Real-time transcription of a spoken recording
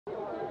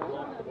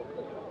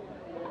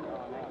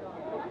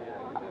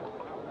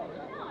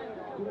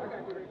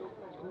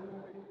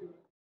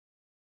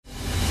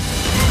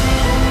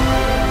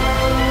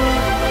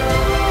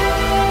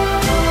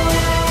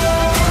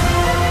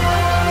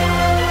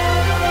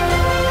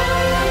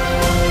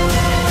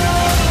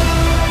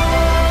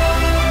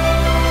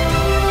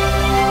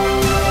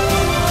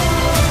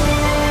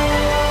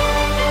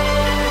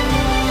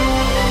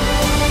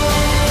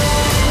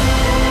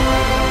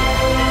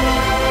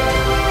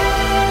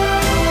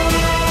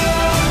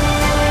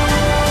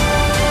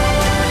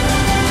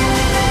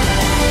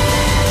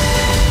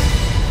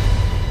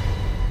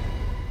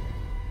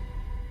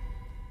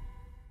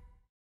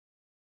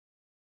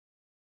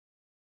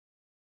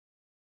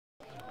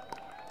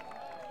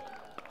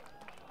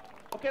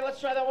Okay,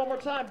 let's try that one more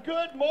time.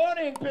 Good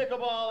morning,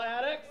 pickleball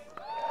addicts.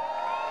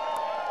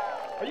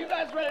 Are you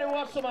guys ready to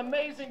watch some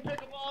amazing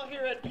pickleball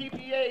here at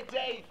PPA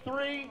Day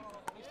 3?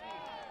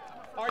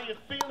 Are you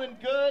feeling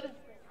good?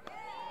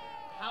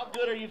 How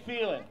good are you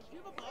feeling?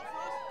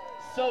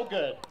 So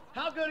good.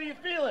 How good are you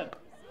feeling?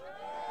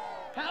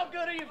 How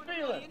good are you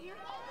feeling?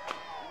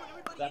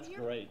 That's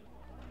great.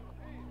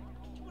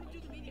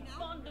 It's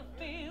fun to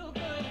feel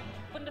good,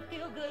 fun to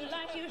feel good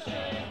like you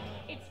should.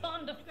 It's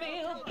fun to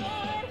feel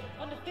good,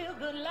 fun to feel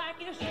good like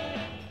you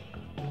should.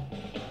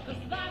 'Cause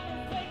life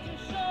is way too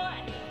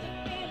short to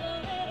feel a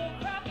little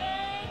crappy.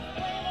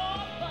 Way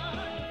more fun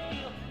to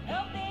feel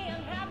healthy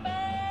and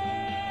happy.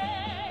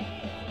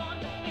 It's fun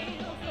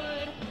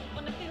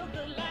to feel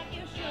good like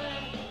you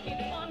should.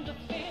 It's fun to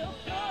feel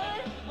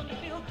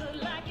good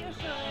like you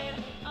should.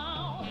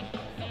 Oh,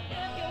 so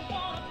if you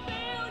wanna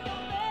feel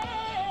your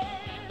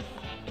best,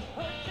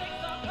 her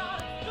tricks are hard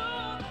to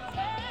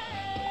test.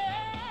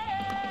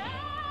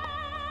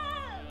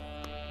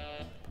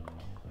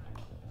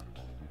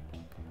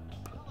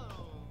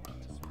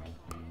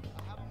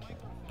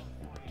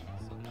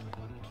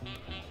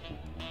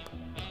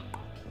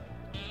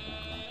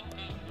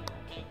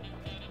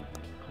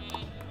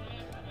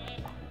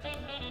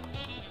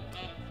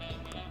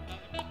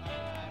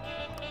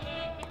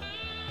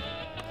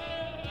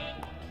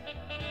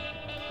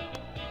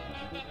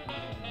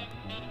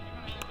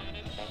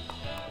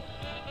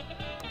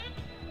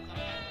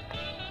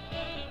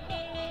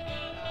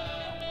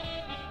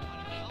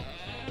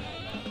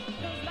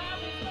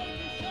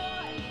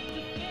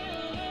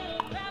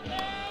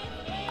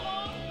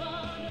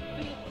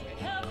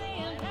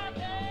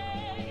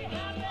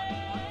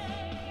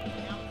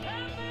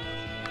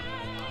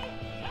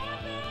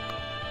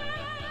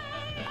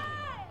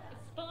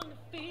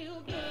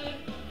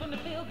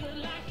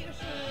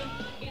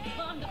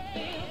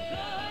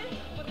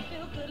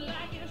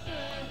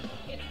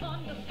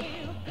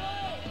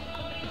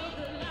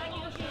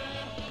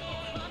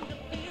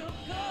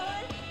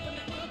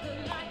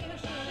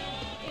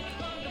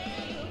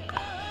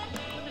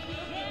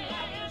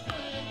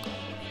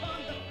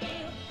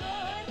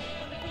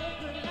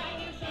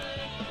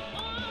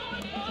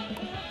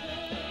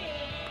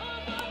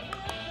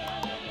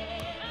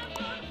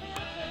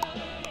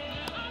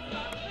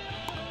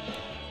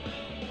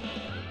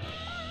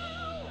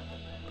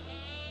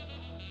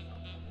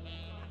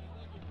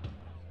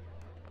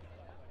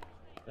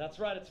 That's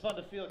right, it's fun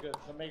to feel good,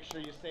 so make sure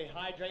you stay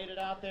hydrated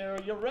out there.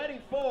 Are you ready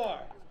for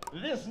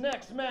this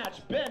next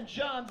match?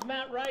 B.Johns,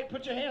 M.Wright,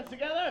 put your hands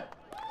together.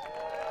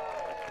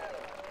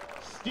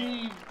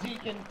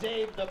 S.Deakin,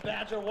 Dave the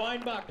Badger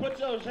Weinbach, put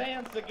those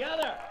hands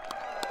together.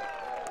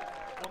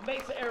 From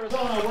Mesa,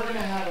 Arizona, we're going to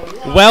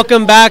have a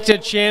Welcome back to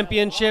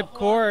Championship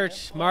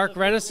Court. Mark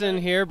Renison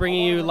here,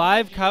 bringing you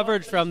live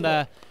coverage from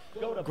the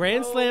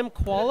Grand Slam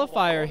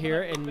Qualifier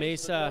here in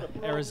Mesa,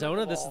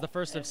 Arizona. This is the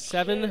first of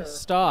 7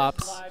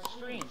 stops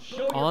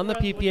on the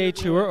PPA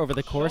Tour over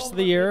the course of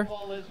the year.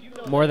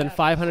 More than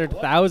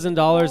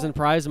 $500,000 in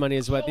prize money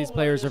is what these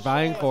players are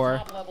vying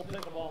for.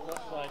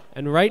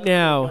 And right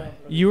now,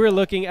 you are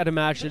looking at a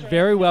match that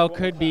very well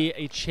could be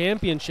a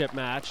championship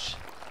match.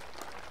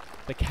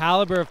 The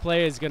caliber of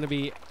play is going to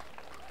be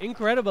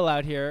incredible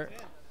out here.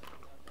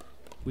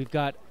 We've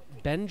got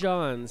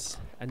B.Johns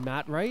and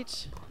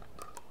M.Wright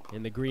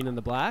in the green and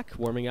the black,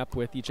 warming up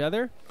with each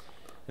other.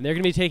 And they're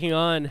going to be taking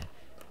on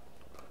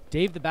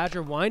Dave the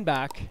Badger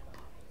Weinbach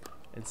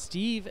and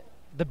Steve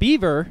the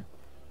Beaver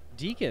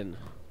Deakin.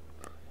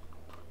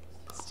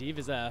 Steve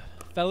is a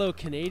fellow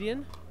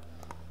Canadian.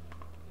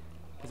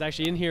 He was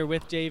actually in here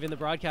with Dave in the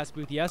broadcast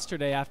booth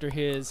yesterday after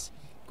his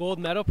gold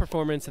medal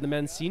performance in the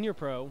men's senior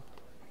pro,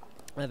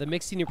 the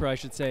mixed senior pro, I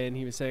should say, and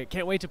he was saying,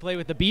 can't wait to play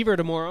with the Beaver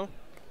tomorrow.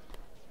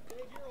 Dave,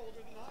 you're older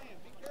than I am.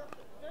 Be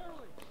careful.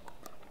 Barely.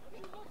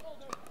 You look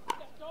older.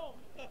 Don't.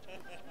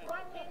 1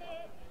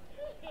 minute.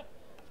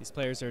 These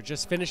players are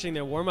just finishing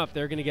their warm-up.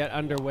 They're going to get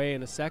underway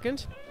in a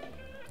second.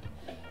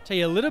 Tell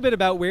you a little bit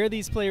about where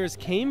these players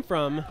came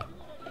from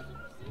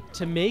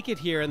to make it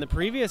here in the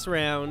previous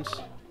round.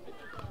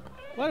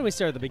 Why don't we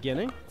start at the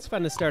beginning? It's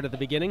fun to start at the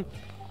beginning.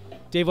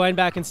 Dave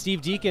Weinbach and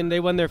Steve Deakin, they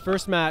won their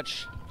first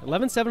match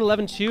 11-7,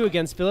 11-2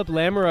 against Philip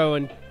Lamoureux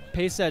and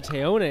Pesa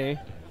Teone.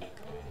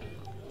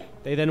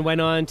 They then went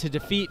on to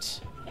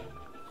defeat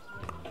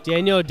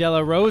Daniel De La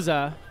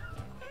Rosa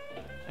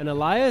and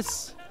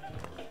Elias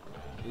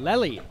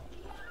Lely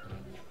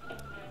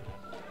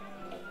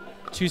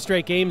 2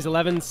 straight games,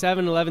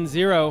 11-7,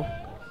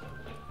 11-0.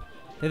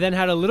 They then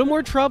had a little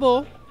more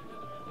trouble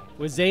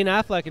with Zane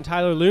Affleck and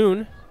Tyler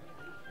Loon,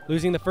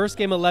 losing the first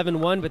game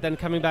 11-1, but then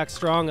coming back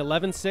strong,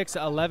 11-6,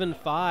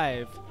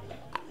 11-5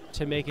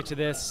 to make it to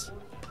this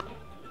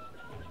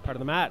part of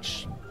the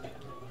match.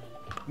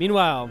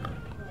 Meanwhile,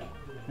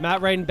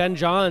 M.Wright and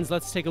B.Johns,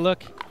 let's take a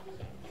look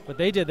what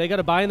they did. They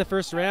got a bye in the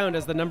first round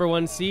as the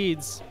 #1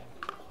 seeds.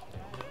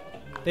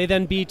 They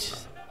then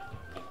beat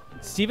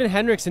Stephen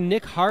Hendricks and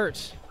Nick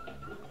Hart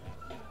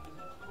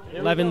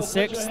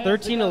 11-6,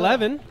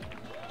 13-11.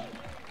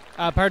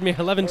 Pardon me,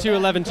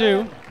 11-2,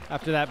 11-2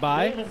 after that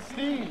bye.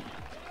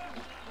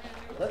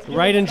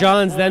 Wright and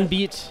Johns then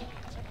beat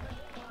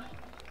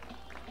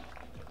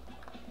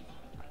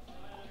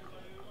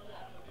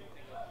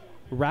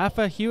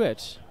Rafa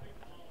Hewitt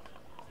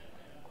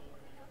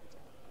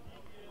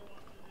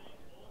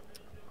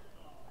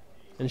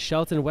and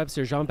Shelton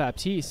Webster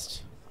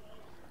Jean-Baptiste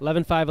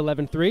 11-5,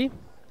 11-3.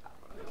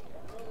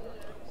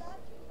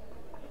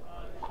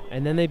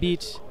 And then they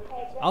beat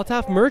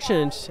Altaf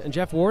Merchant and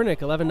Jeff Warnick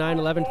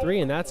 11-9,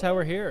 11-3, and that's how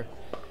we're here.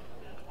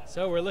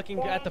 So we're looking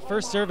at the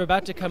first serve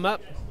about to come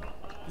up.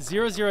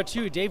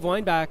 0-0-2,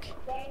 D.Weinbach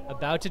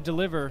about to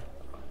deliver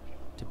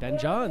to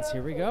B.Johns.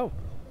 Here we go.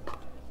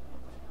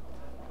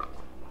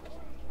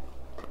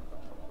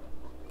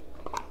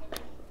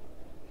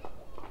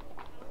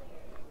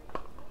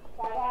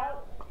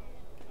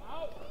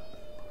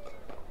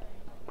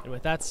 And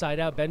with that side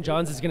out,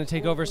 B.Johns is going to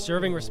take over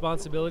serving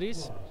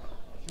responsibilities.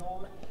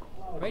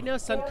 Right now,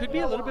 sun could be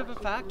a little bit of a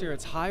factor.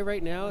 It's high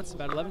right now. It's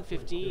about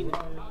 11:15.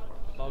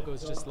 Ball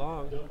goes just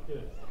long.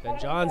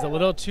 B.Johns a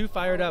little too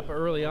fired up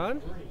early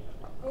on.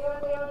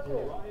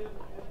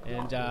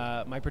 And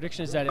my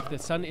prediction is that if the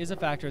sun is a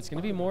factor, it's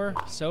going to be more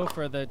so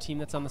for the team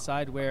that's on the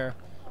side where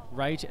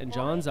Wright and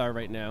Johns are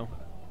right now.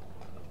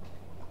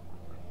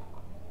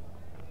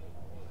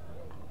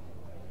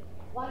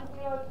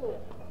 1-0-2.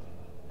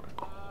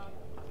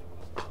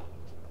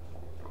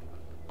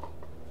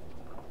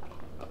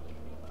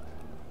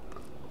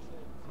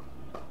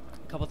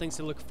 A couple things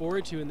to look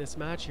forward to in this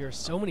match here.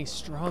 So many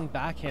strong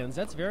backhands.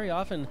 That's very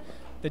often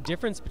the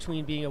difference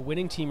between being a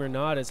winning team or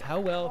not, is how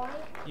well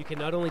you can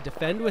not only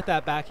defend with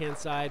that backhand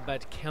side,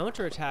 but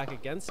counterattack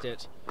against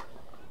it.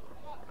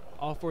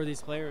 All four of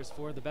these players,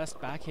 four of the best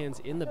backhands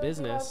in the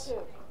business.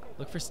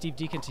 Look for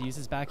S.Deakin to use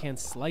his backhand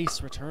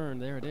slice return.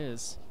 There it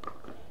is.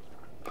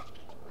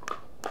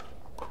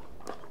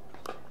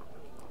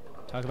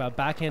 Talk about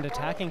backhand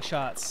attacking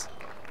shots.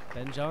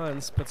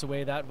 B.Johns puts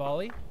away that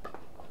volley.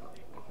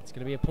 It's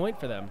going to be a point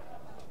for them.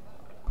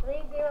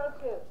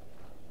 3-0-2.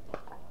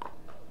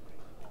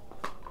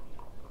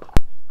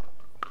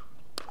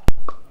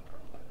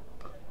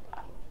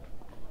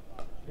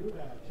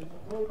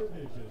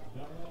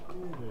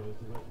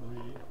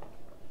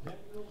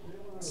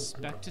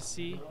 Expect to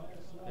see.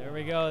 There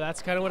we go.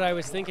 That's kind of what I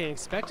was thinking.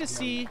 Expect to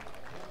see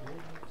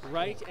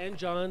Wright and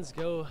Johns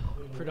go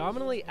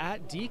predominantly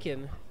at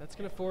Deakin. That's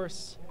going to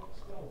force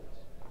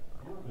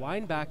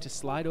Weinbach to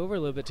slide over a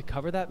little bit to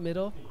cover that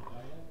middle,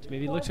 to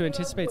maybe look to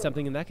anticipate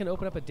something, and that can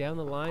open up a down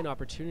the line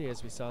opportunity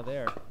as we saw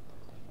there.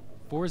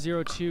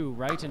 4-0-2,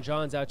 Wright and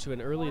Johns out to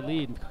an early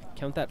lead.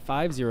 Count that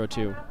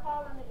 5-0-2.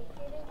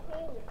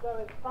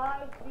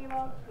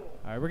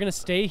 All right, we're going to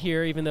stay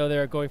here even though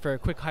they're going for a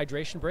quick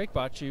hydration break,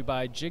 brought to you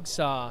by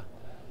Jigsaw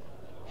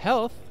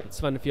Health. It's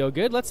fun to feel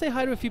good. Let's say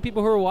hi to a few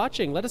people who are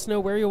watching. Let us know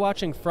where you're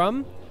watching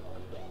from.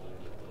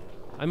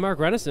 I'm Mark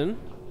Renison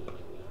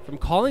from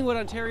Collingwood,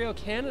 Ontario,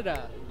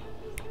 Canada.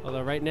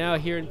 Although right now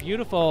here in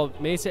beautiful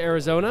Mesa,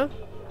 Arizona.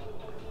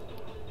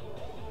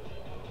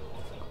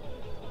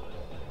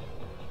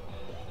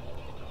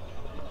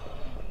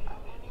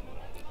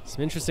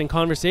 Some interesting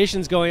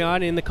conversations going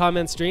on in the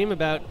comment stream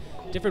about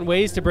different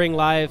ways to bring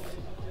live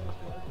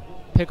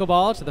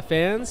pickleball to the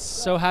fans.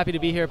 So happy to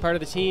be here, part of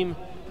the team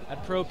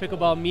at Pro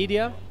Pickleball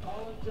Media,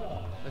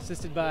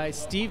 assisted by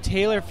Steve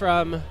Taylor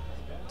from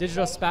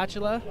Digital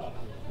Spatula.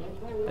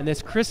 And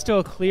this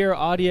crystal clear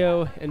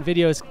audio and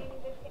videos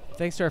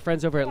thanks to our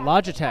friends over at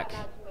Logitech.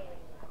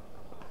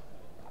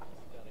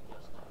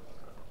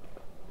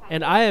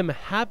 And I am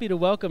happy to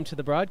welcome to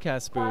the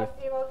broadcast booth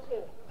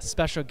a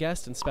special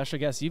guest and special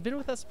guest. You've been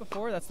with us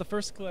before. That's the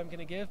first clue I'm going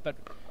to give, but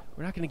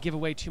we're not going to give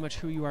away too much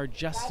who you are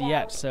just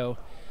yet. So,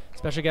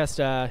 special guest,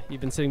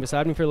 you've been sitting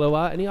beside me for a little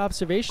while. Any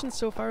observations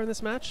so far in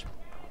this match?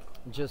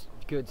 Just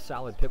good,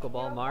 solid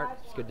pickleball, Mark.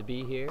 It's good to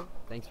be here.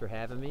 Thanks for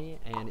having me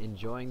and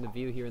enjoying the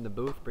view here in the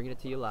booth, bringing it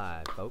to you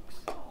live,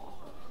 folks.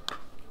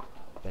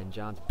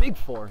 B.Johns, big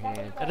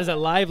forehand. That is a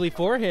lively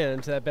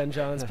forehand that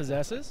B.Johns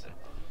possesses.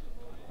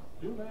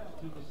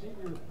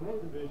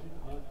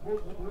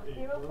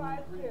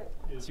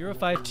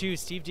 0-5-2,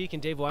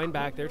 S.Deakin,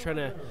 D.Weinbach. They're trying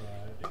to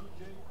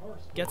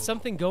get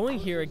something going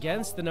here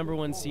against the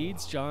 #1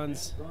 seeds,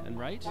 Johns and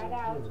Wright. As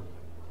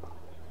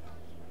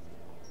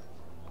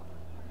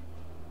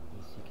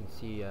you can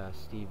see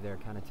Steve there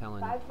kind of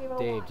telling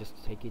Dave,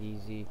 just take it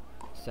easy,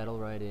 settle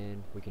right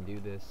in, we can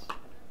do this.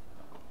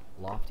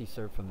 Lofty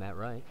serve from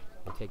M.Wright.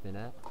 They take the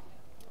net.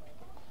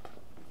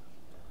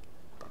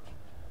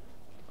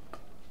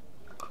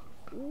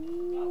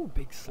 Ooh,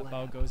 big That slap.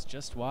 ball goes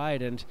just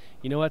wide. And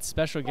you know what,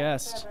 special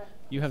guest,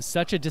 you have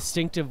such a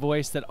distinctive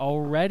voice that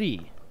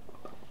already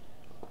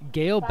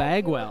Gail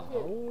Bagwell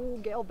Oh,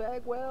 Gail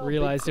Bagwell.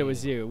 realized big it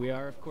was fan. you. We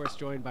are, of course,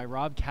 joined by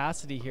Rob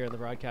Cassidy here in the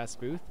broadcast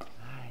booth.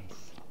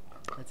 Nice.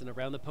 That's an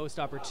around the post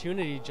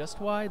opportunity, just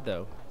wide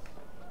though.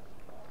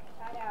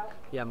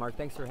 Yeah, Mark,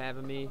 thanks for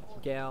having me.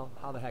 Gail,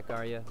 how the heck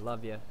are you?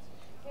 Love you.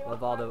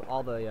 Love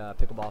all the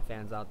pickleball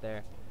fans out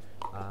there.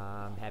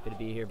 I'm happy to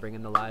be here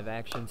bringing the live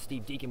action.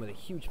 S.Deakin with a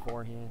huge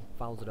forehand.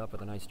 Follows it up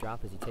with a nice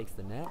drop as he takes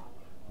the net.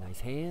 Nice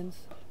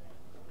hands.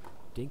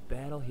 Dink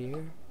battle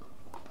here.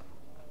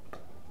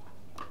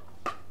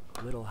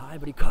 Little high,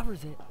 but he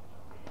covers it.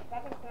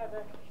 Second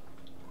server.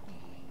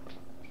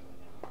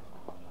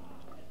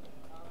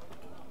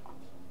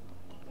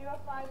 Zero,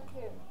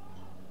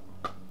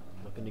 5-2.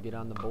 Looking to get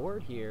on the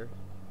board here.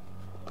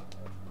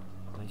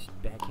 Nice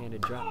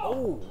backhanded drop.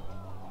 Oh!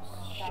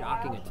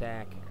 Shocking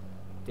attack.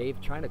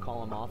 Dave trying to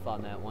call him off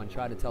on that one.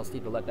 Tried to tell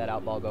Steve to let that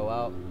out ball go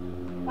out.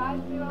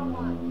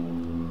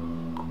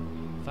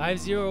 5-0-1.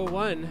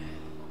 5-0-1.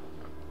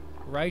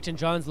 Wright and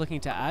Johns looking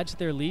to add to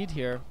their lead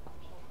here.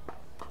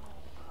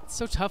 It's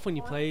so tough when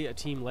you play a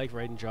team like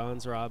Wright and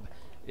Johns, Rob.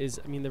 I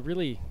mean, there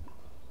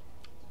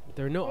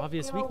are no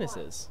obvious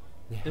weaknesses.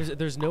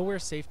 There's nowhere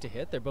safe to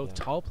hit. They're both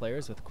tall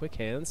players with quick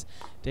hands.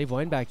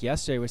 D.Weinbach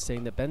yesterday was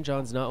saying that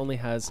B.Johns not only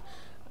has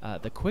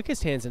the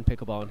quickest hands in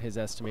pickleball in his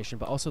estimation,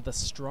 but also the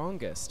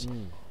strongest,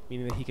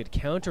 meaning that he could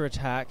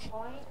counterattack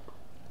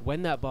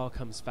when that ball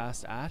comes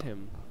fast at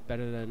him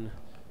better than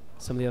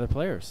some of the other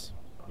players.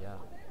 Yeah.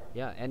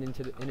 Yeah, and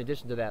in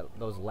addition to that,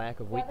 those lack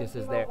of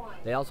weaknesses there,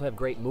 they also have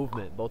great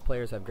movement. Both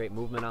players have great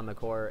movement on the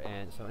court,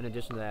 and so in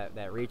addition to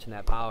that reach and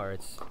that power,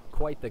 it's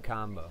quite the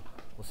combo.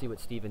 We'll see what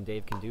Steve and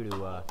Dave can do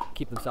to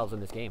keep themselves in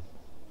this game.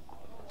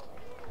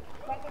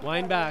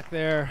 Weinbach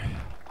there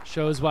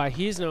shows why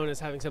he's known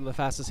as having some of the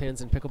fastest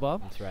hands in pickleball.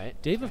 That's right.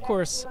 Dave, of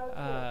course,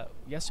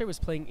 yesterday was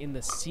playing in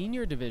the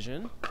senior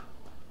division,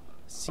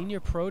 senior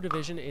pro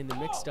division in the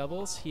mixed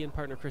doubles. He and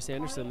partner Chris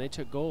Anderson, they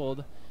took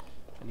gold,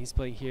 and he's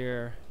playing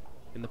here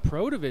in the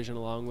pro division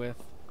along with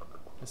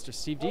Mr.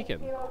 S.Deakin.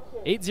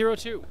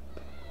 8-0-2.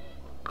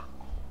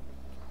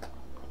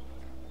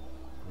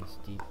 Nice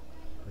deep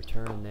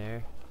return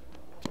there.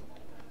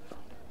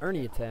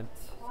 Ernie attempt,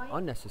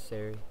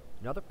 unnecessary.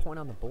 Another point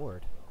on the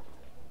board.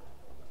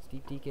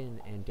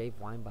 S.Deakin and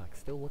D.Weinbach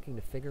still looking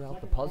to figure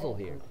out the puzzle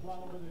here.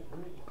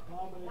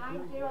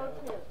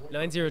 9-0-2.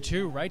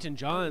 9-0-2, Wright and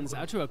Johns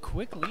out to a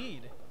quick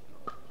lead.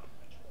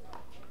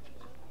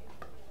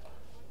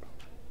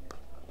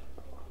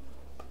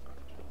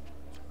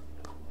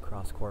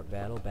 Cross-court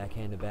battle,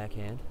 backhand to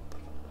backhand.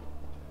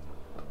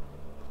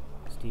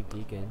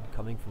 S.Deakin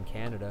coming from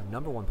Canada,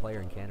 #1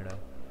 player in Canada.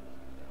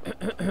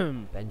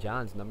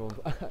 B.Johns,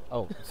 #1.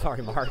 Oh,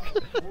 sorry, Mark.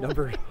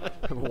 Number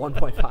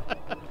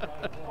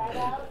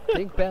 1.5.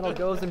 Dink battle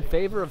goes in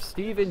favor of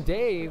Steve and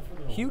Dave.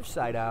 Huge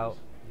side out.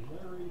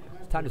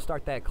 It's time to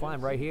start that climb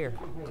right here.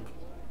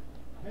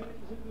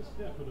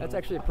 That's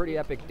actually a pretty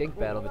epic dink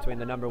battle between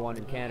the #1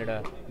 in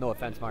Canada, no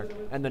offense, Mark,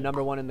 and the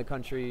 #1 in the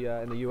country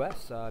in the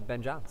U.S.,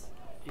 B.Johns.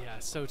 Yeah,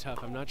 so tough.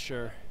 I'm not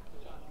sure.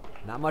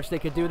 Not much they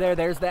could do there.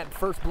 There's that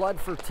first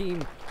blood for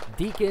Team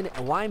Deakin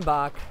and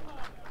Weinbach.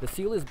 The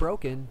seal is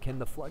broken. Can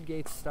the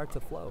floodgates start to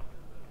flow?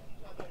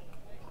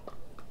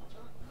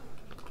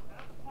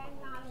 10-9-1.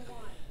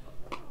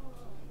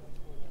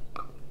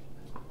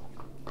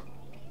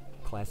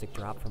 Classic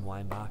drop from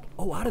Weinbach.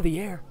 Oh, out of the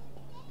air.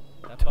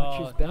 That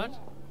Touches ball, bench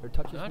or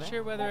touches not mat?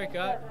 sure whether it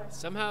got,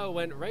 somehow it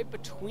went right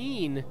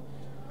between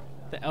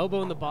the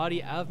elbow and the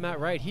body of Matt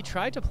Wright. He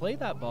tried to play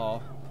that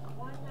ball.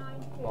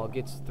 1-9-2. Ball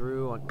gets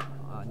through on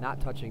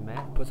not touching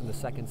mat. Puts in the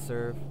second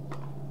serve.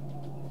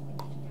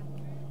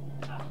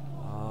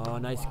 Oh,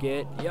 nice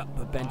get. Yep,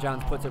 but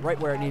B.Johns puts it right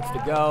where it needs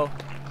to go.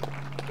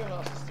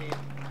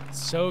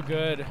 So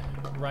good,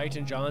 Wright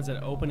and Johns,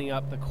 at opening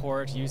up the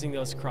court, using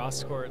those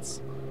cross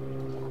courts.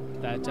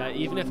 That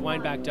even if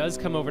Weinbach does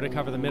come over to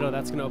cover the middle,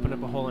 that's going to open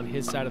up a hole on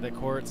his side of the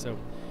court. So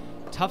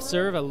tough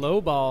serve, a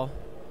low ball.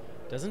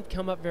 Doesn't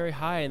come up very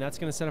high, and that's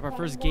going to set up our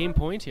first game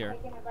point here.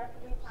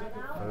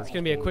 It's going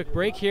to be a quick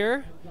break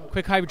here.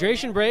 Quick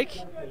hydration break.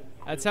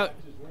 That's how.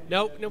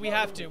 No, we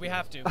have to. We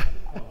have to.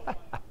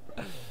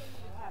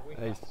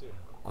 Nice.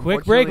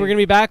 Quick break. We're going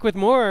to be back with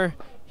more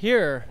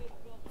here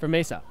from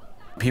Mesa.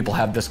 People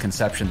have this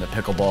conception that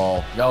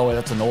pickleball, oh,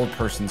 that's an old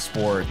person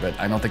sport, but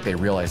I don't think they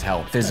realize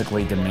how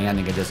physically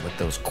demanding it is with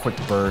those quick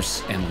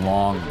bursts and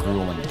long,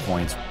 grueling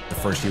points. The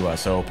first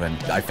U.S. Open,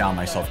 I found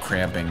myself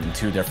cramping in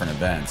 2 different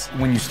events.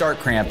 When you start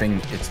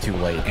cramping, it's too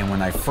late. And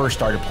when I first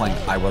started playing,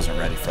 I wasn't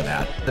ready for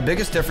that. The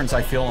biggest difference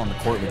I feel on the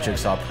court with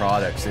Jigsaw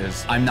products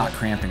is I'm not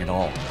cramping at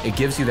all. It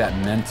gives you that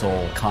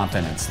mental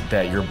confidence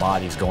that your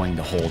body's going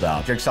to hold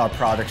up. Jigsaw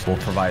products will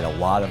provide a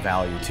lot of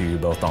value to you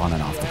both on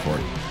and off the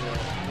court.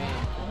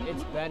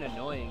 It's been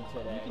annoying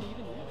today.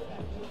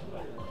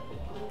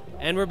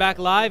 And we're back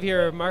live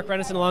here. Mark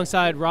Renison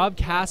alongside Rob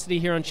Cassidy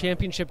here on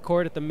Championship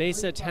Court at the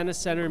Mesa Tennis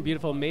Center in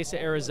beautiful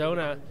Mesa,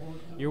 Arizona.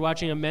 You're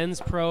watching a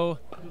men's pro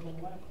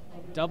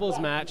doubles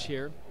match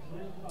here.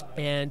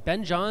 And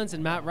B.Johns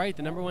and M.Wright,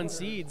 the #1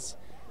 seeds,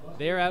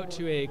 they're out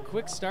to a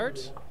quick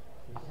start.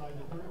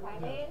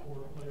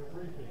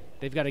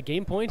 They've got a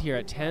game point here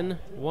at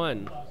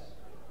 10-1.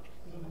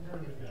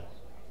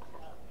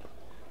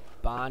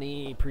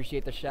 Bonnie,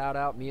 appreciate the shout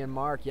out. Me and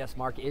Mark. Yes,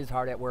 Mark is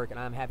hard at work, and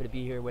I'm happy to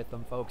be here with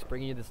them, folks,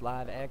 bringing you this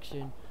live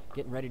action,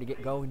 getting ready to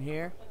get going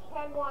here.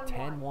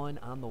 10-1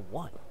 on the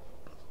 1.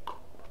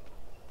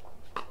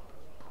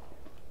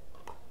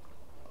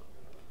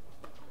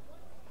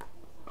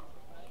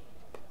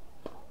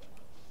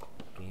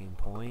 Game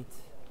point.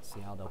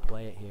 See how they'll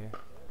play it here.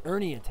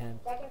 Ernie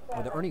attempt,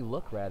 or the Ernie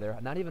look rather,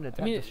 not even an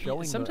attempt, just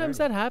showing sometimes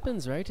the that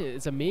happens, right?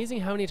 It's amazing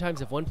how many times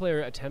if one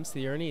player attempts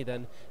the Ernie,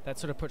 then that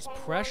sort of puts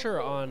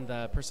pressure on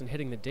the person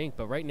hitting the dink.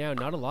 But right now,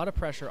 not a lot of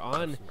pressure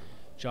on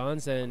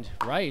Johns and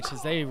Wright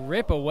as they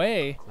rip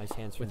away nice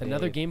hands with from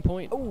another Dave. game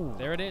point. Ooh.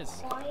 There it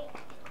is.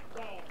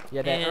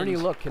 Yeah, that Ernie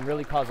look can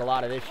really cause a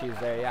lot of issues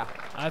there, yeah.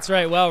 That's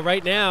right. Well,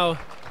 right now,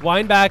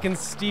 Weinbach and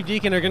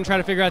S.Deakin are going to try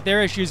to figure out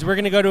their issues. We're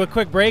going to go to a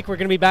quick break. We're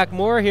going to be back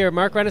more here.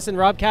 Mark Renison,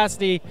 Rob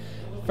Cassidy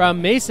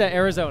from Mesa,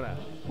 Arizona.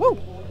 Woo!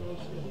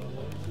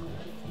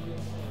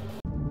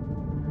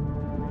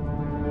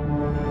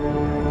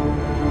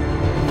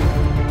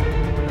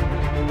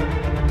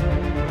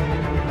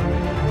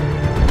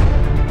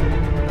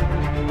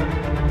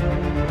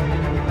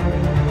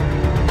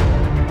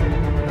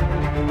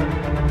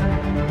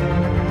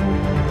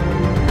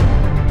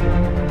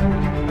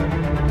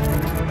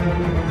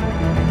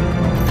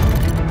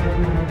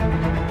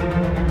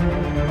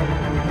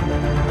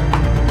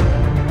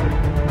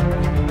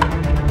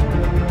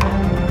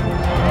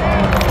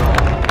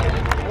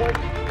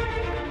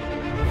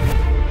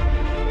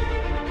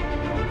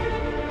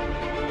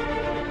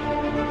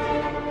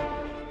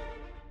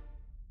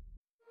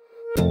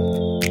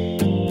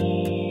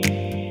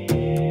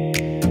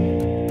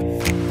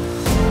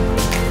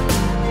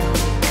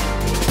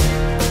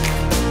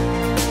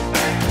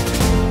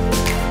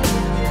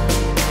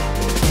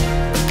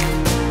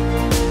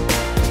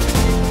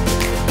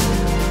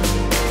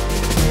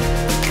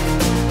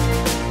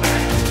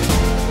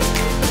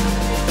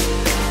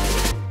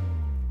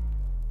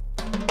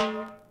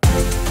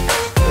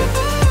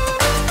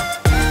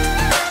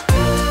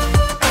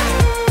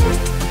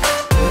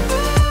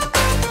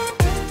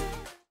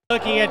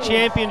 Looking at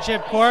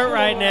championship court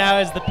right now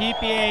as the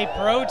PPA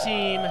Pro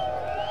team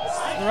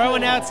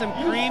throwing out some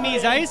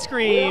Creamies ice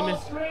cream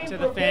to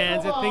the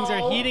fans. Things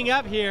are heating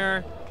up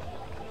here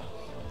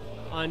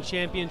on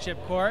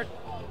championship court.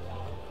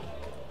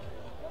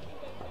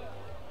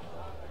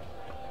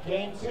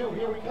 Game 2,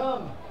 here we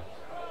come.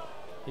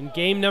 In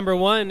game number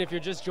 1, if you're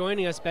just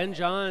joining us,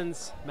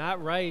 B.Johns,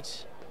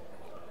 M.Wright,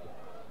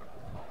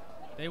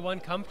 they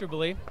won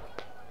comfortably,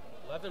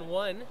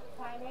 11-1.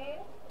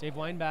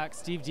 D.Weinbach,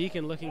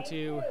 S.Deakin looking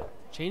to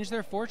change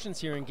their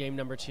fortunes here in game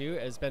number 2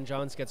 as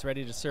B.Johns gets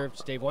ready to serve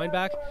to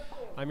D.Weinbach.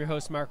 I'm your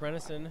host, Mark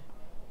Renison,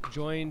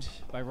 joined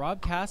by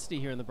Rob Cassidy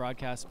here in the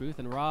broadcast booth.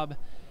 And Rob,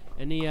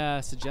 any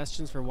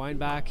suggestions for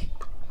Weinbach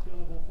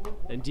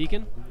and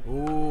Deakin?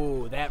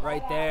 Ooh, that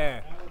right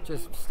there.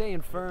 Just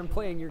staying firm,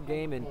 playing your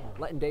game, and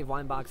letting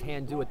D.Weinbach's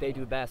hand do what they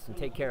do best and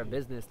take care of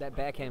business. That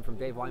backhand from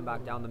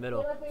D.Weinbach down the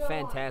middle,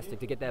 fantastic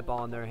to get that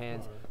ball in their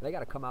hands. They got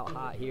to come out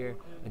hot here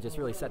and just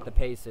really set the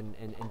pace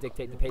and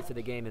dictate the pace of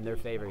the game in their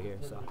favor here.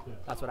 So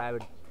that's what I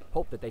would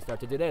hope that they start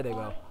to do. There they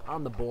go,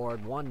 on the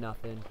board,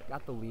 1-0,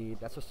 got the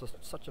lead. That's just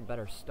such a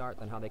better start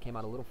than how they came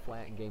out a little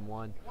flat in game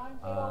 1.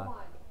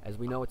 As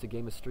we know, it's a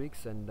game of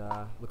streaks, and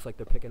looks like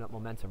they're picking up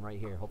momentum right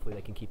here. Hopefully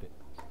they can keep it.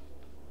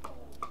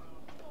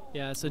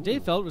 Yeah, so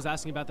Dave Felt was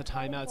asking about the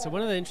timeout. So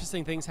one of the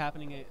interesting things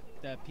happening at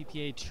the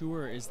PPA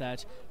Tour is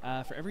that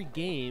for every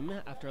game,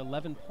 after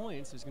 11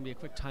 points, there's going to be a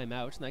quick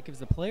timeout, and that gives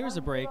the players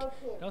a break.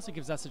 It also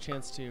gives us a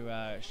chance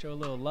to show a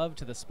little love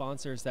to the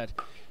sponsors that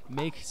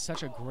make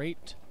such a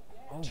great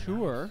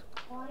tour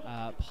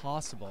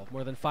possible.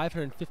 More than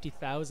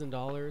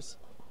 $550,000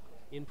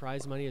 in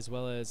prize money, as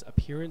well as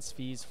appearance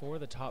fees for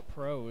the top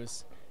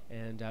pros.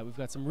 And we've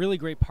got some really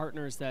great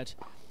partners that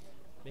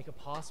make it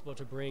possible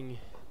to bring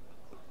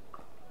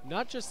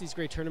not just these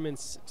great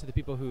tournaments to the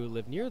people who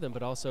live near them,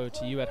 but also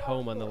to you at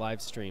home on the live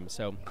stream.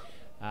 So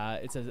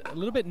it's a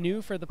little bit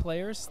new for the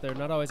players. They're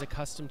not always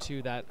accustomed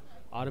to that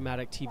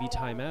automatic TV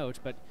timeout,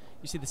 but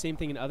you see the same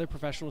thing in other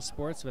professional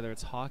sports, whether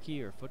it's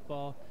hockey or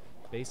football,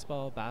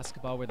 baseball,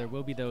 basketball, where there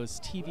will be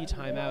those TV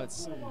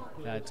timeouts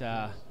that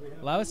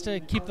allow us to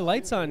keep the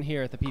lights on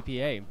here at the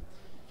PPA.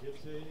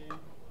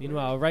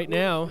 Meanwhile, right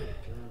now,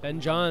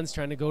 B.Johns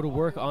trying to go to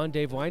work on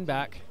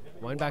D.Weinbach.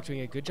 Weinbach doing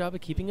a good job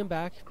of keeping him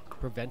back,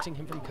 preventing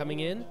him from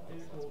coming in,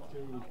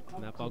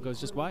 and that ball goes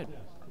just wide.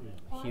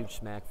 Huge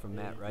smack from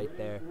Matt right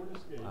there.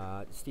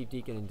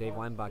 S.Deakin and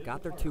D.Weinbach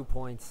got their 2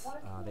 points.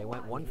 They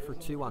went 1 for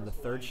 2 on the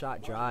third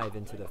shot drive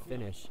into the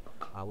finish.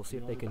 We'll see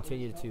if they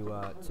continue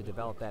to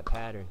develop that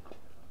pattern.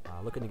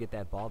 Looking to get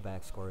that ball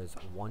back. Score is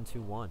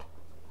 1-2-1.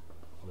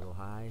 A little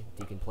high.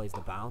 Deakin plays the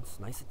bounce.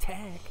 Nice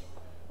attack.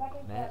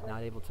 Matt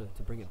not able to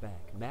bring it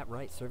back.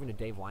 M.Wright serving to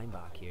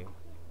D.Weinbach here.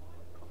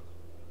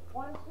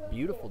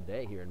 Beautiful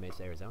day here in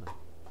Mesa, Arizona.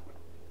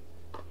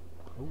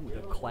 Ooh,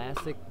 the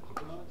classic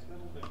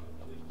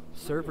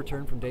serve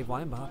return from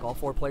D.Weinbach. All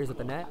 4 players at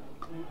the net.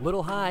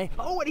 Little high.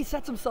 Oh, and he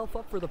sets himself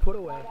up for the put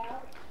away.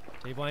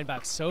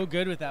 D.Weinbach so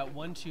good with that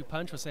 1-2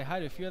 punch. We'll say hi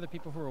to a few other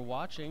people who are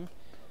watching.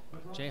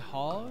 Jay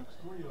Hall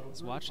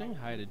is watching.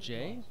 Hi to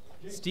Jay.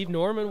 Steve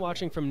Norman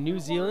watching from New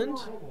Zealand.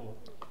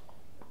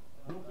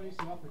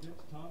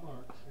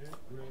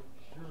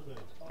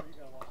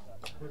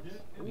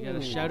 We got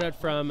a shout out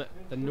from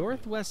the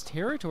Northwest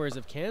Territories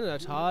of Canada,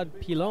 Todd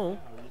Pilon.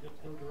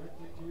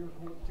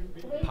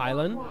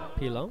 Pilon.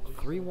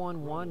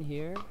 3-1-1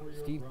 here.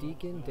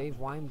 S.Deakin,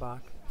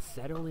 D.Weinbach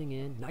settling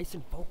in, nice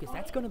and focused.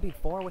 That's going to be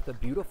 4 with a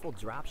beautiful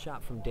drop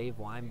shot from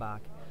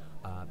D.Weinbach.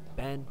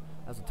 Ben,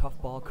 that was a tough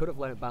ball. Could have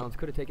let it bounce,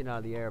 could have taken it out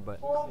of the air, but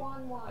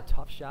a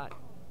tough shot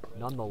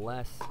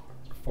nonetheless.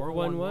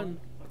 4-1-1.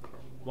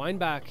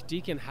 Weinbach,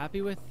 Deakin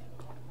happy with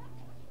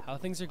how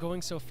things are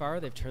going so far.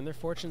 They've turned their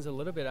fortunes a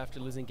little bit after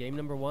losing game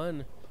number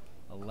 1,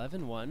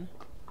 11-1.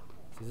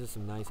 These are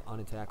some nice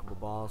unattackable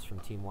balls from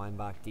Team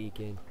Weinbach.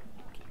 Deakin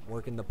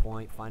working the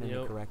point, finding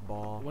the correct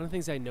ball. One of the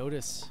things I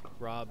notice,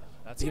 Rob,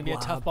 that's going to be a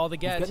tough ball to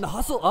get. He's getting the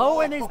hustle. Oh,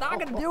 and he's not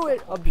going to do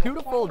it. A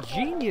beautiful,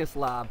 genius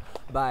lob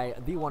by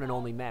the one and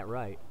only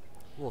M.Wright.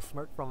 A little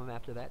smirk from him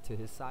after that to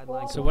his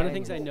sideline. So one of the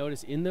things I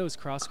notice in those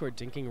cross-court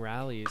dinking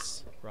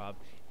rallies, Rob,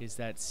 is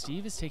that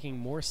Steve is taking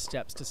more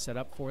steps to set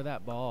up for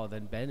that ball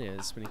than Ben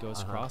is when he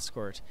goes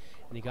cross-court.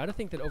 And you got to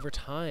think that over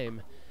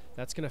time,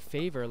 that's going to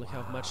favor, look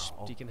how much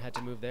Deakin had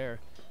to move there.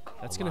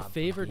 That's going to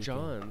favor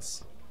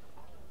Johns.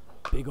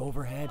 Big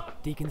overhead,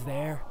 Deakin's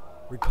there,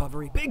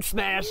 recovery, big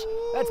smash.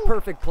 That's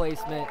perfect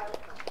placement.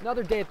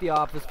 Another day at the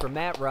office for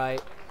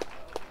M.Wright.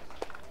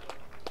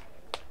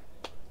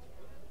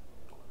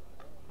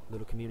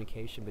 Little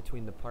communication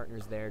between the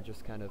partners there,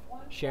 just kind of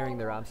sharing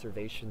their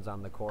observations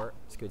on the court.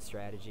 It's good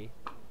strategy,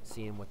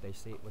 seeing what they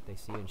see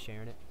and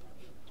sharing it.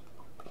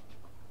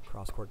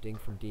 Cross-court dink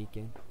from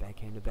Deakin,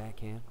 backhand to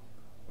backhand.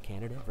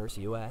 Canada versus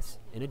U.S.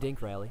 in a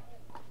dink rally.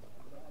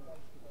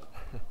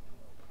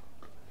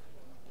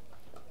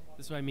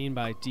 This is what I mean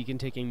by Deakin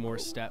taking more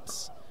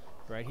steps,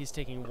 right? He's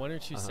taking 1 or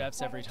 2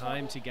 steps every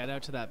time to get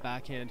out to that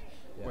backhand,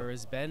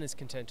 whereas Ben is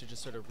content to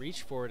just sort of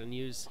reach forward and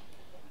use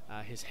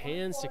his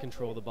hands to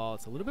control the ball.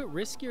 It's a little bit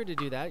riskier to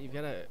do that. You've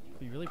got to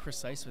be really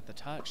precise with the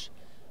touch.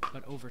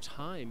 But over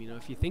time, you know,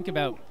 if you think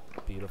about...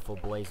 Beautiful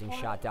blazing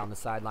shot down the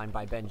sideline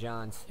by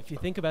B.Johns. If you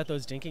think about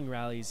those dinking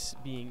rallies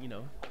being, you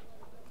know,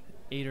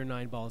 8 or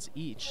 9 balls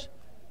each,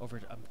 over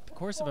the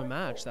course of a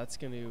match, that's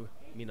going to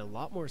mean a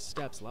lot more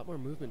steps, a lot more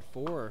movement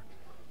for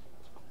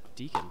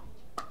Deakin.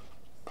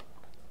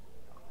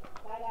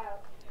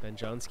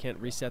 B.Johns can't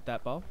reset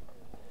that ball.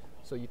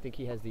 So you think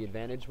he has the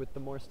advantage with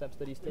the more steps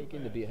that he's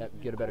taken to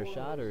get a better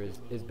shot, or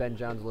is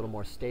B.Johns a little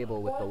more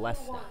stable with the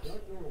less steps?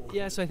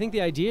 Yeah, so I think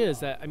the idea is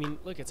that, I mean,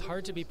 look, it's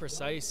hard to be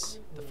precise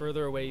the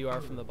further away you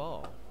are from the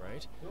ball,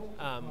 right?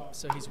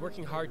 So he's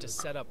working hard to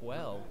set up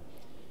well.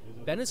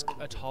 Ben is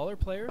a taller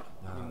player.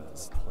 I mean,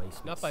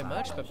 not by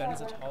much, but Ben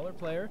is a taller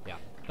player. Yeah.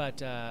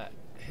 But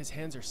his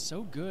hands are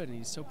so good and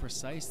he's so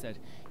precise that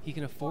he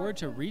can afford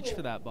to reach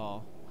for that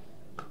ball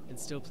and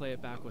still play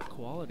it back with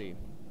quality.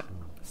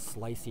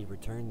 Slicey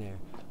return there.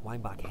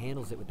 Weinbach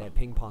handles it with that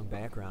ping pong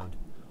background.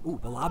 Ooh,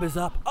 the lob is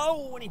up.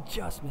 Oh, and he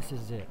just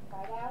misses it.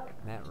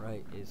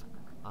 M.Wright is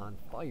on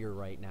fire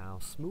right now.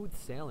 Smooth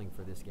sailing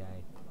for this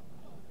guy,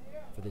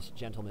 for this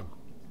gentleman.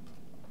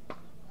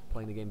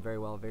 Playing the game very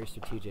well, very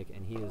strategic,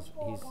 and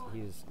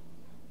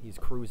he's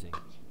cruising.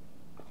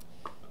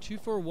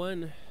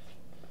 2-4-1.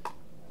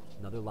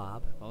 Another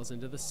lob. Ball's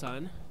into the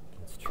sun.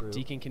 That's true.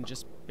 Deakin can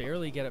just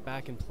barely get it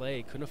back in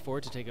play. Couldn't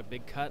afford to take a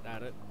big cut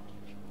at it.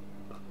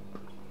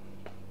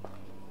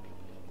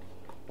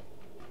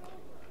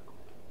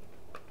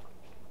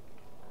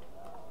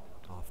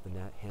 Off the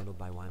net, handled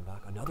by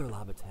Weinbach. Another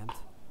lob attempt.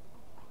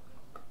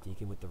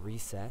 Deakin with the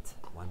reset.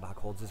 Weinbach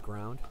holds his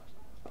ground.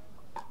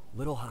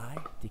 Little high.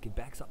 Deakin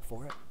backs up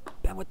for it.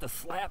 Ben with the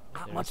slap.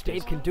 Not much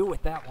Dave can do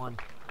with that one.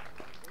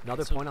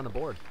 Another point on the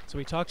board. So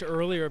we talked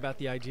earlier about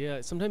the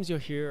idea. Sometimes you'll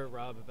hear,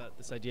 Rob, about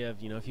this idea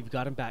of, you know, if you've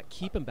got him back,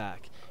 keep him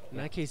back. In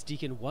that case,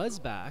 Deakin was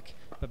back,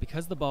 but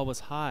because the ball was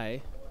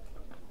high,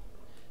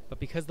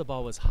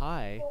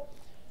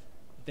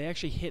 they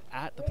actually hit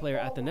at the player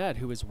at the net,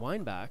 who was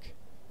Weinbach,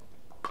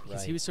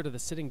 because he was sort of the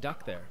sitting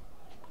duck there.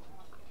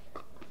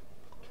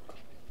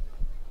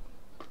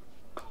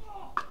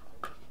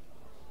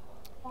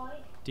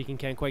 Deakin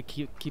can't quite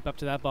keep up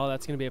to that ball.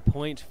 That's going to be a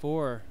point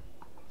for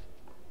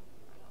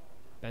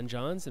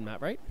B.Johns and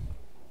M.Wright.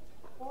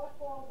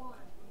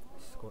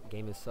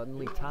 Game is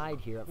suddenly tied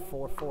here at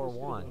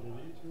 4-4-1.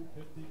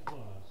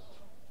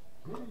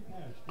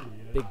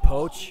 Big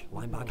poach.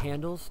 Weinbach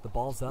handles. The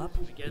ball's up.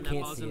 Again, you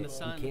can't see it.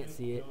 You can't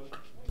see it.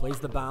 Plays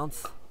the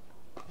bounce.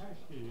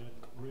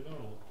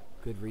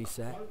 Good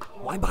reset.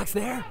 Weinbach's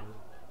there.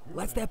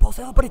 Lets that ball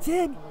settle, but it's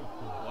in.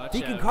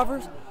 Deakin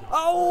covers.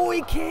 Oh,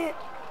 he can't.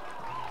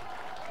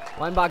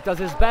 Weinbach does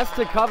his best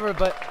to cover,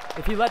 but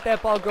if he let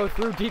that ball go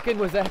through, Deakin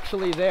was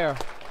actually there.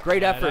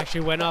 Great effort. It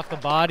actually went off the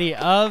body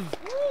of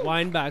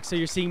Weinbach. So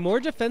you're seeing more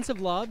defensive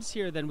lobs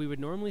here than we would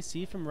normally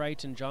see from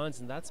Wright and Johns,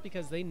 and that's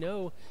because they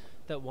know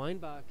that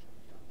Weinbach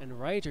and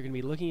Wright are going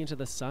to be looking into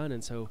the sun,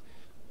 and so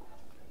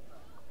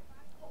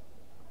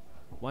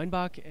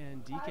Weinbach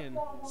and Deakin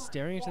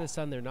staring into the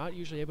sun. They're not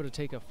usually able to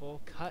take a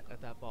full cut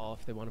at that ball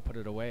if they want to put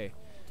it away.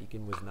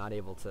 Deakin was not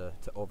able to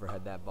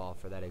overhead that ball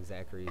for that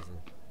exact reason.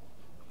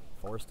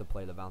 Forced to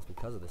play the bounce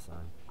because of the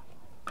sun.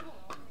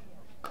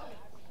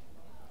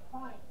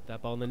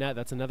 That ball in the net,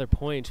 that's another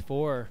point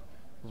for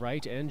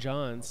Wright and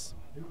Johns.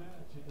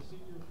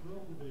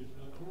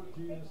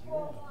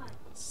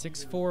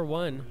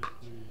 6-4-1.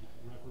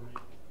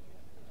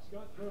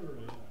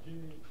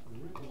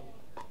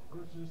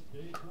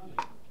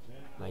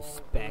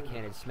 Nice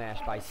backhanded smash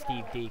by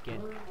Steve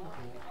Deakin.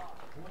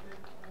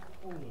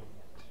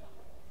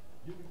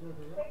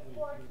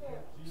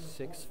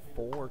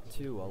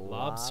 6-4-2, a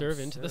lob serve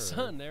into the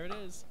sun. There it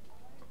is.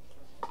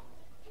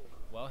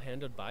 Well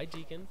handled by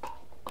Deakin.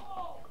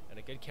 And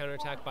a good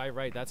counterattack by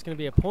Wright. That's going to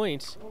be a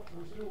point.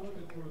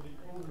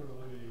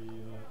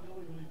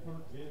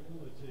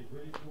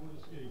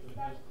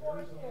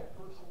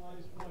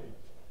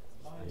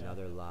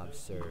 Another lob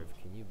serve.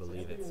 Can you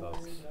believe it,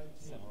 folks?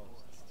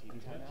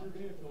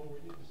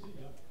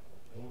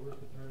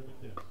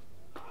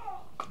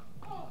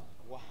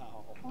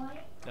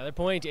 Another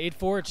point,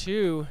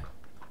 8-4-2.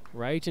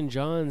 Wright and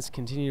Johns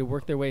continue to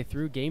work their way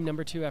through game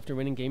number 2 after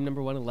winning game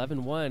number 1,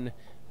 11-1.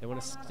 They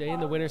want to stay in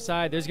the winner's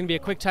side. There's going to be a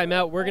quick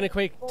timeout. We're going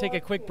to take a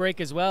quick break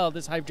as well.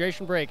 This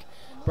hydration break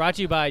brought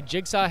to you by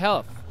Jigsaw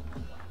Health.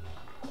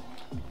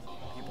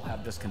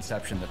 Have this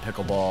conception that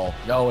pickleball,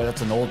 oh,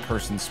 that's an old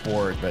person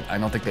sport, but I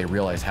don't think they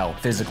realize how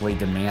physically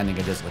demanding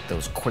it is with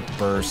those quick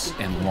bursts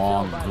and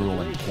long,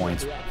 grueling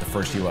points. The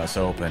first U.S.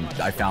 Open,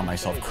 I found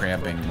myself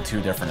cramping in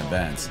 2 different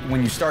events.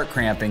 When you start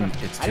cramping,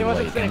 it's too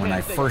late, and when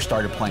I first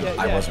started playing,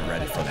 I wasn't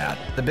ready for that.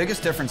 The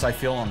biggest difference I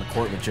feel on the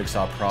court with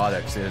Jigsaw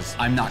products is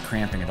I'm not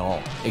cramping at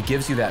all. It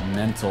gives you that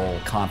mental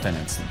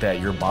confidence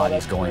that your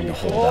body's going to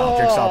hold out.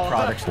 Jigsaw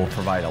products will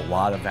provide a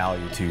lot of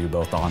value to you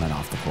both on and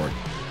off the court.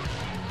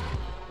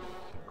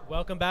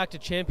 Welcome back to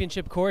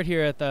Championship Court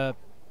here at the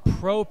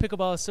Pro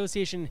Pickleball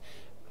Association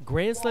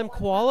Grand Slam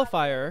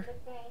Qualifier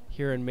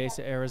here in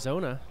Mesa,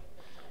 Arizona.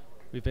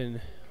 We've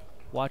been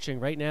watching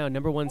right now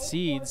 #1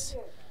 seeds,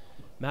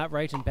 Matt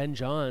Wright and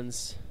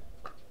B.Johns,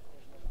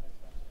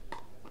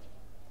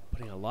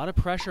 putting a lot of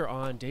pressure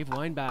on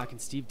D.Weinbach and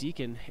Steve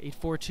Deakin.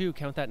 8-4-2,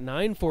 count that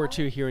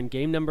 9-4-2 here in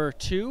game number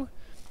 2.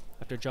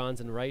 After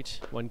Johns and Wright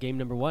won game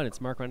number 1,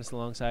 it's Mark Renison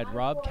alongside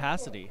Rob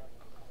Cassidy.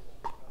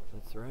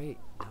 That's right,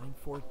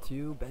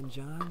 9-4-2,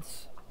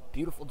 B.Johns.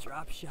 Beautiful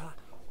drop shot.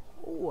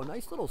 Oh, a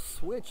nice little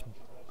switch,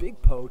 big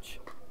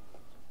poach.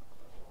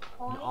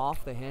 And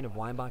off the hand of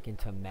Weinbach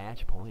into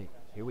match point.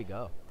 Here we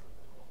go.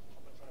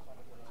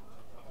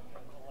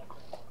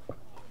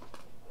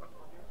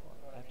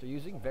 After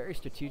using very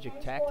strategic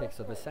tactics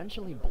of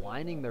essentially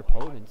blinding their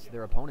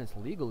opponents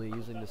legally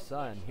using the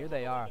sun, here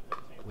they are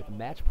with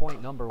match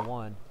point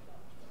 #1.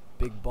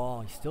 Big ball,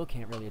 he still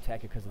can't really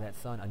attack it because of that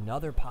sun.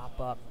 Another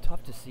pop-up,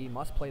 tough to see,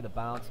 must play the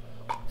bounce.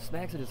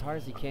 Smacks it as hard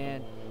as he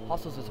can,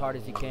 hustles as hard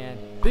as he can.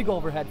 Big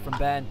overhead from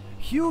Ben,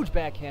 huge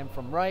backhand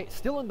from Wright,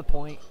 still in the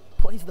point,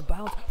 plays the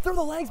bounce, through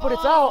the legs, but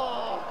it's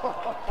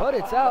out. But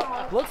it's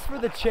out, looks for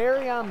the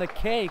cherry on the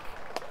cake.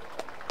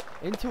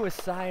 Into a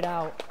side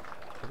out.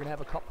 We're gonna have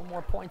a couple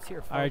more points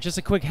here, folks. All right, just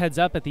a quick heads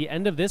up, at the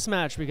end of this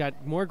match, we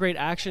got more great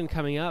action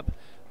coming up.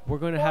 We're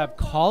going to have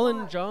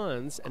Colin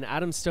Johns and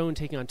Adam Stone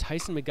taking on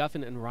Tyson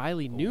McGuffin and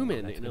Riley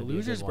Newman in a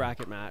loser's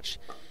bracket match.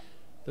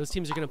 Those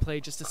teams are going to play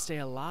just to stay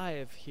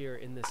alive here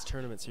in this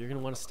tournament, so you're going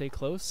to want to stay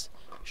close.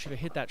 You should have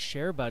hit that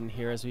share button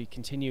here as we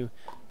continue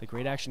the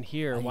great action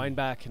here.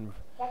 Weinbach and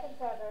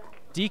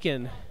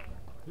Deakin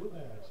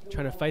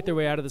trying to fight their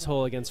way out of this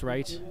hole against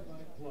Wright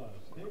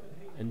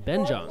and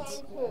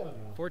B.Johns.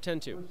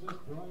 4-10-2.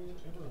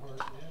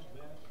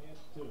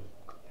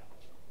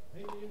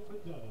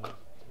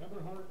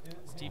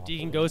 Steve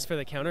Deakin goes for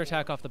the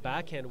counterattack off the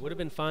backhand. Would have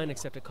been fine,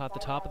 except it caught the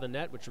top of the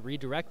net, which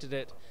redirected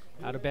it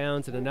out of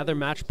bounds. And another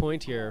match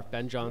point here.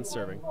 B.Johns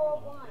serving.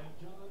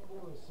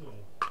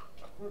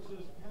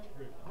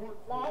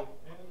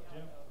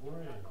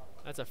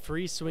 That's a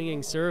free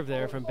swinging serve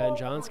there from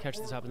B.Johns. Catch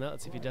the top of the net.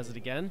 Let's see if he does it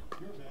again.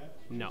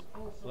 No,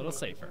 a little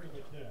safer.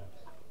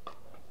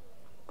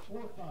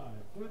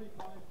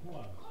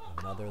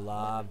 Another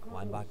lob.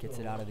 Weinbach gets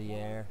it out of the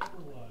air.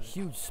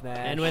 Huge smash.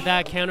 And with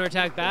that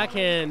counterattack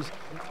backhand,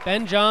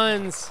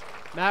 B.Johns,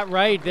 Matt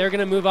Wright, they're going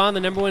to move on. The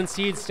 #1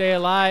 seeds stay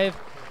alive.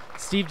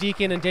 Steve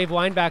Deakin and Dave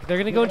Weinbach, they're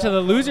going to go into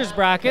the loser's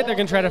bracket. They're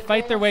going to try to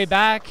fight their way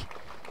back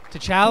to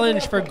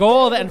challenge for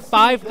gold and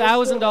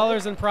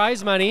 $5,000 in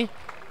prize money.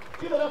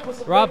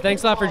 Rob,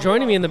 thanks a lot for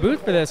joining me in the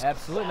booth for this.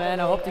 Absolutely, man.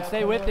 I hope to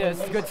stay with you.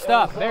 It's good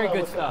stuff. Very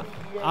good stuff.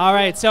 All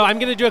right, so I'm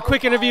going to do a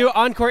quick interview,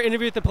 on-court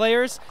interview with the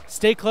players.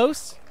 Stay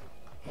close.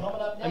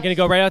 I'm going to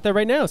go right out there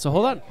right now, so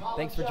hold on.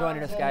 Thanks for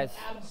joining us, guys.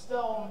 Adam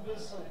Stone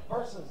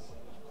versus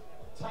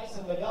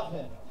Tyson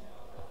McGuffin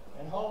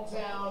and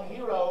hometown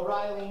hero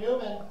Riley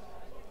Newman.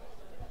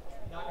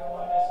 Not going to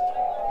want to miss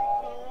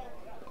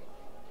it.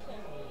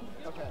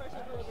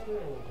 All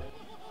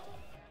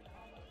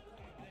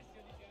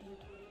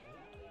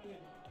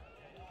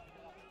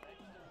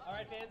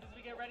right, fans, as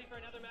we get ready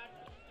for another match,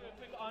 let's do a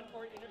quick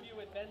on-court interview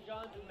with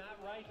B.Johns and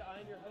M.Wright.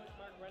 I'm your host,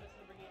 Mark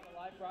Renison, bringing you the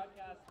live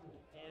broadcast.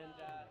 And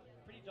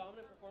pretty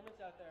dominant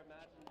performance out there,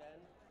 Matt and Ben.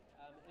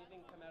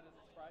 Anything come out as a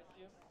surprise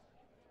to you?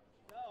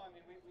 No, I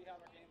mean, we have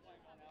our game plan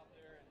going out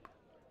there, and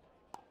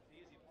it's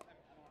easy. I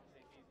don't want to say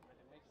it's easy, but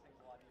it makes things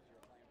a lot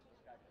easier playing with this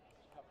guy.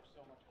 He covers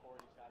so much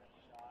court, he's got every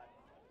shot.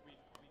 We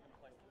can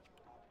play with this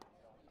confidence.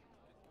 So.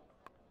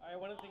 All right,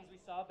 one of the things we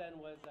saw, Ben,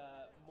 was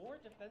more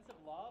defensive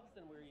lobs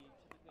than we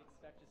typically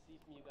expect to see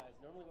from you guys.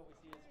 Normally what we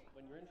see is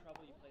when you're in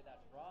trouble, you play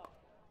that drop.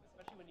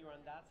 Especially when you were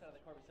on that side of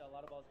the court, we saw a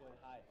lot of balls going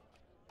high.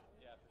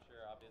 Yeah, for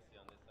sure. Obviously,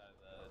 on this side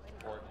of the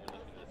court, when you're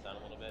looking to the sun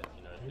a little bit,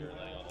 you notice they were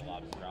letting all the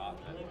lobs drop.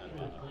 That's kind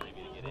of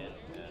opportunity to get in.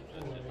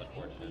 And it's just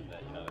unfortunate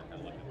that, they're kind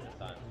of looking to the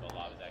sun. So a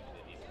lob is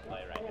actually a decent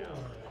play right now.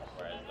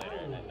 Whereas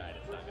later at night,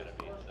 it's not going to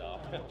be. So.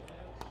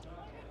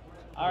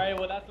 All right,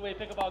 well, that's the way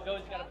pickleball goes.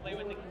 You got to play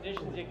with the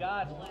conditions you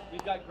got.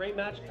 We've got a great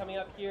match coming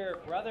up here.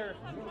 Brother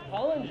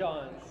Colin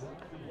Johns,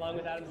 along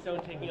with Adam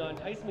Stone, taking on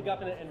Tyson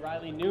McGuffin and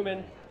Riley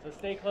Newman. So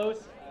stay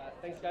close.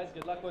 Thanks, guys.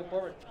 Good luck going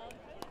forward.